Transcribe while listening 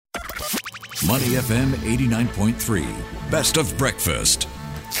Money FM 89.3. Best of breakfast.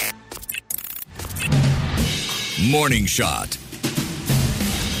 Morning Shot.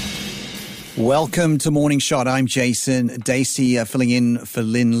 Welcome to Morning Shot. I'm Jason Dacey, filling in for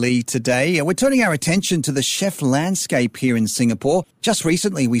Lynn Lee today. We're turning our attention to the chef landscape here in Singapore. Just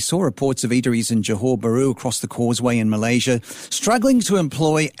recently, we saw reports of eateries in Johor Bahru across the causeway in Malaysia struggling to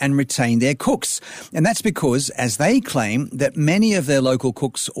employ and retain their cooks. And that's because, as they claim, that many of their local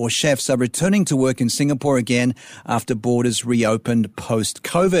cooks or chefs are returning to work in Singapore again after borders reopened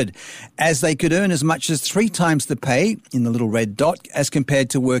post-COVID, as they could earn as much as 3 times the pay in the little red dot as compared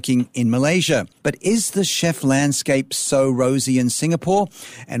to working in Malaysia. But is the chef landscape so rosy in Singapore?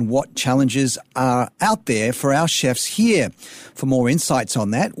 And what challenges are out there for our chefs here? For more insights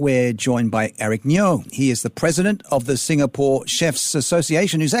on that, we're joined by Eric Nyo. He is the president of the Singapore Chefs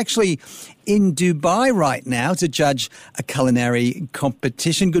Association, who's actually in Dubai right now to judge a culinary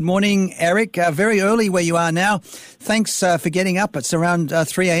competition. Good morning, Eric. Very early where you are now. Thanks for getting up. It's around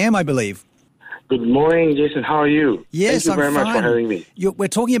 3 a.m., I believe. Good morning, Jason. How are you? Yes, Thank you very much for having me. We're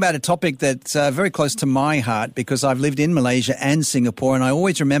talking about a topic that's very close to my heart because I've lived in Malaysia and Singapore, and I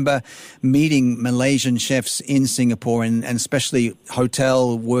always remember meeting Malaysian chefs in Singapore and especially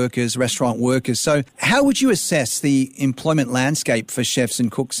hotel workers, restaurant workers. So how would you assess the employment landscape for chefs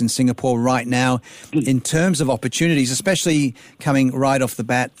and cooks in Singapore right now in terms of opportunities, especially coming right off the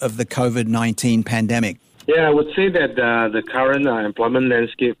bat of the COVID-19 pandemic? Yeah, I would say that the current employment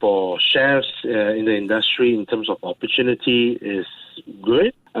landscape for chefs in the industry in terms of opportunity is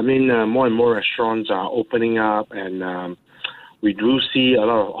good. I mean, more and more restaurants are opening up, and we do see a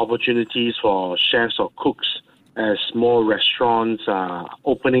lot of opportunities for chefs or cooks as more restaurants are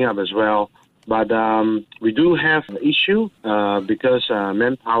opening up as well. But we do have an issue because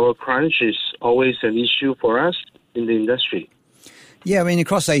manpower crunch is always an issue for us in the industry. Yeah, I mean,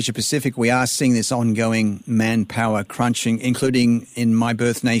 across Asia Pacific, we are seeing this ongoing manpower crunching, including in my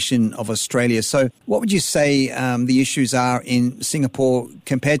birth nation of Australia. So what would you say the issues are in Singapore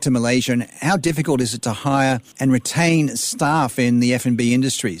compared to Malaysia, and how difficult is it to hire and retain staff in the F&B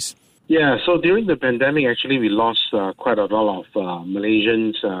industries? Yeah, so during the pandemic, actually, we lost quite a lot of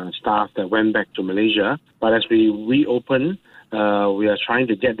Malaysian staff that went back to Malaysia. But as we reopen, we are trying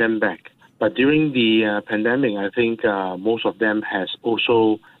to get them back. But during the pandemic, I think most of them has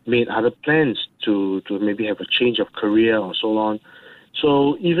also made other plans to maybe have a change of career or so on.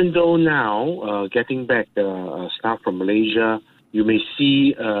 So even though now getting back staff from Malaysia, you may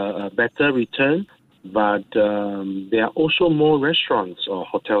see a better return, but there are also more restaurants or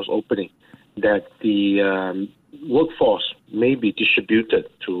hotels opening that the workforce may be distributed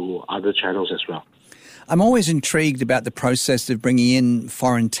to other channels as well. I'm always intrigued about the process of bringing in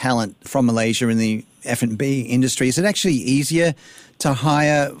foreign talent from Malaysia in the F&B industry. Is it actually easier to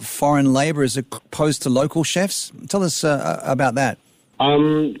hire foreign labour as opposed to local chefs? Tell us about that.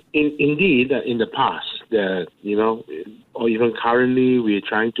 Indeed, in the past, or even currently, we're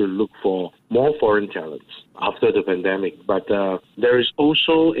trying to look for more foreign talents after the pandemic. But there is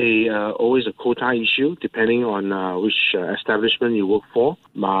also always a quota issue depending on which establishment you work for,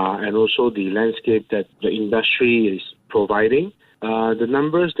 and also the landscape that the industry is providing. The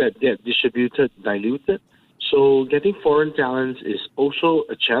numbers that get distributed, diluted. So getting foreign talents is also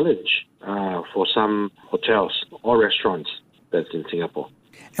a challenge for some hotels or restaurants that's in Singapore.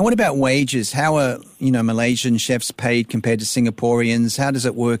 And what about wages? How are, Malaysian chefs paid compared to Singaporeans? How does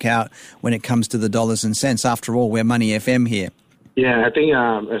it work out when it comes to the dollars and cents? After all, we're Money FM here. Yeah, I think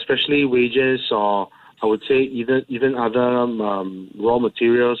especially wages, or I would say even other raw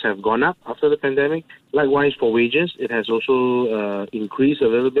materials have gone up after the pandemic. Likewise for wages, it has also increased a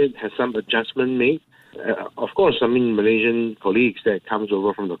little bit, has some adjustment made. Of course, Malaysian colleagues that comes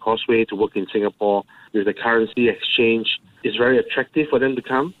over from the Causeway to work in Singapore with the currency exchange, it's very attractive for them to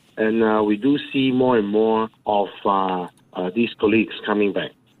come. And we do see more and more of these colleagues coming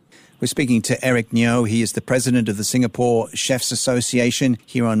back. We're speaking to Eric Nyo. He is the president of the Singapore Chefs Association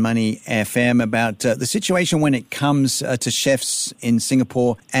here on Money FM about the situation when it comes to chefs in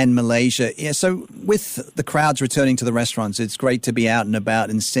Singapore and Malaysia. Yeah, so with the crowds returning to the restaurants, it's great to be out and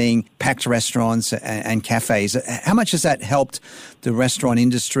about and seeing packed restaurants and cafes. How much has that helped the restaurant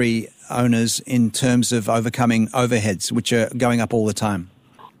industry owners in terms of overcoming overheads, which are going up all the time?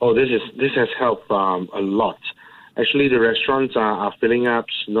 Oh, this has helped a lot. Actually, the restaurants are filling up,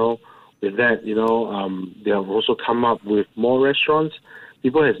 With that, they have also come up with more restaurants.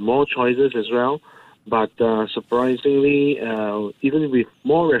 People have more choices as well. But surprisingly, even with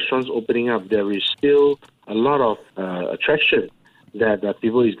more restaurants opening up, there is still a lot of attraction that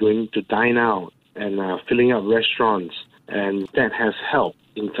people is going to dine out and filling up restaurants, and that has helped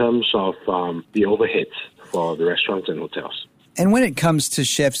in terms of the overheads for the restaurants and hotels. And when it comes to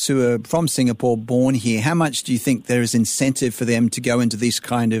chefs who are from Singapore, born here, how much do you think there is incentive for them to go into these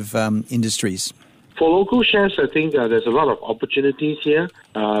kind of industries? For local chefs, I think there's a lot of opportunities here.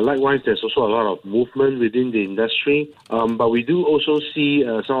 Likewise, there's also a lot of movement within the industry. But we do also see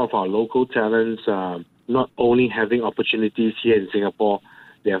some of our local talents not only having opportunities here in Singapore,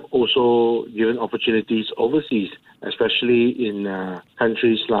 they have also given opportunities overseas, especially in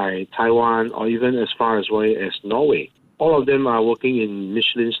countries like Taiwan or even as far away as Norway. All of them are working in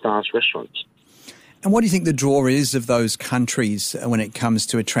Michelin stars restaurants. And what do you think the draw is of those countries when it comes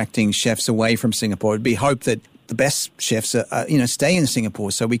to attracting chefs away from Singapore? It'd be hoped that the best chefs stay in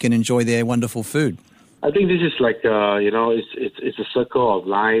Singapore so we can enjoy their wonderful food. I think this is like, it's a circle of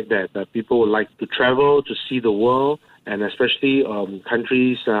life that people would like to travel, to see the world, and especially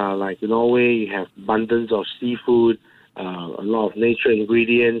countries like Norway, you have abundance of seafood, a lot of nature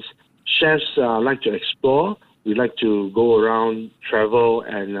ingredients. Chefs like to explore. We like to go around, travel,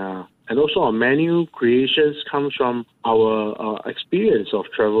 and also our menu creations comes from our experience of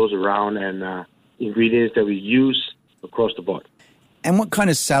travels around and ingredients that we use across the board. And what kind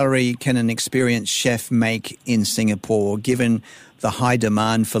of salary can an experienced chef make in Singapore, given the high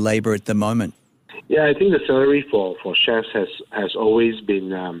demand for labour at the moment? Yeah, I think the salary for chefs has always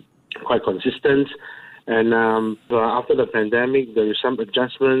been quite consistent. And after the pandemic, there is some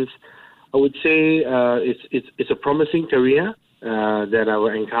adjustments. I would say it's a promising career that I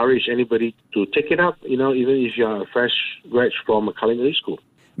would encourage anybody to take it up, even if you're a fresh grad from a culinary school.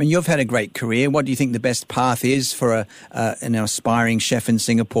 I mean, you've had a great career. What do you think the best path is for an aspiring chef in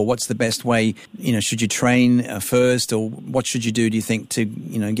Singapore? What's the best way? Should you train first, or what should you do you think, to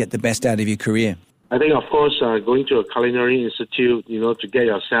get the best out of your career? I think, of course, going to a culinary institute, to get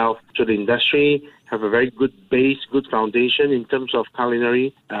yourself to the industry, have a very good base, good foundation in terms of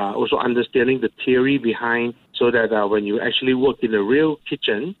culinary, also understanding the theory behind, so that when you actually work in a real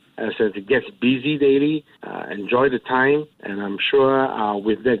kitchen, as it gets busy daily, enjoy the time, and I'm sure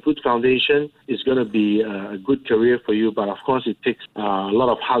with that good foundation, it's going to be a good career for you. But of course, it takes a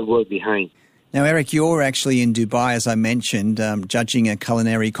lot of hard work behind. Now, Eric, you're actually in Dubai, as I mentioned, judging a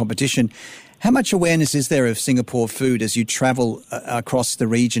culinary competition. How much awareness is there of Singapore food as you travel across the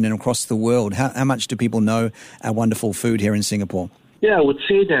region and across the world? How much do people know our wonderful food here in Singapore? Yeah, I would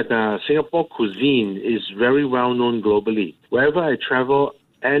say that Singapore cuisine is very well known globally. Wherever I travel,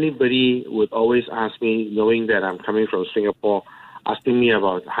 anybody would always ask me, knowing that I'm coming from Singapore, asking me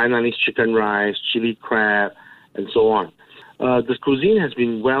about Hainanese chicken rice, chili crab, and so on. The cuisine has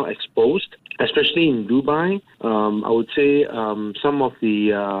been well exposed, especially in Dubai. I would say some of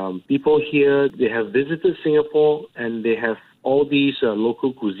the people here, they have visited Singapore and they have all these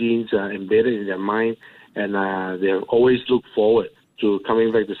local cuisines embedded in their mind, and they have always looked forward to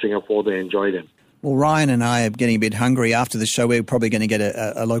coming back to Singapore to enjoy them. Well, Ryan and I are getting a bit hungry. After the show, we're probably going to get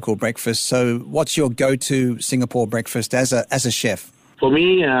a local breakfast. So what's your go-to Singapore breakfast as a chef? For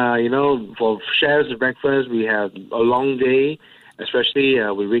me, for chef's breakfast, we have a long day, especially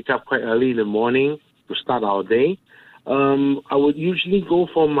we wake up quite early in the morning to start our day. I would usually go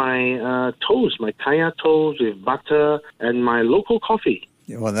for my toast, my kaya toast with butter and my local coffee.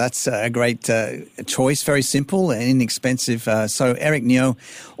 Well, that's a great choice. Very simple and inexpensive. So, Eric Neo,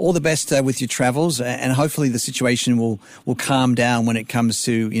 all the best with your travels, and hopefully the situation will calm down when it comes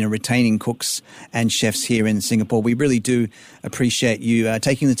to retaining cooks and chefs here in Singapore. We really do appreciate you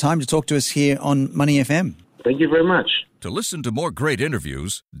taking the time to talk to us here on Money FM. Thank you very much. To listen to more great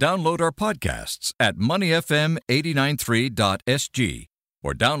interviews, download our podcasts at moneyfm893.sg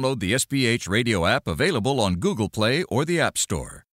or download the SPH radio app available on Google Play or the App Store.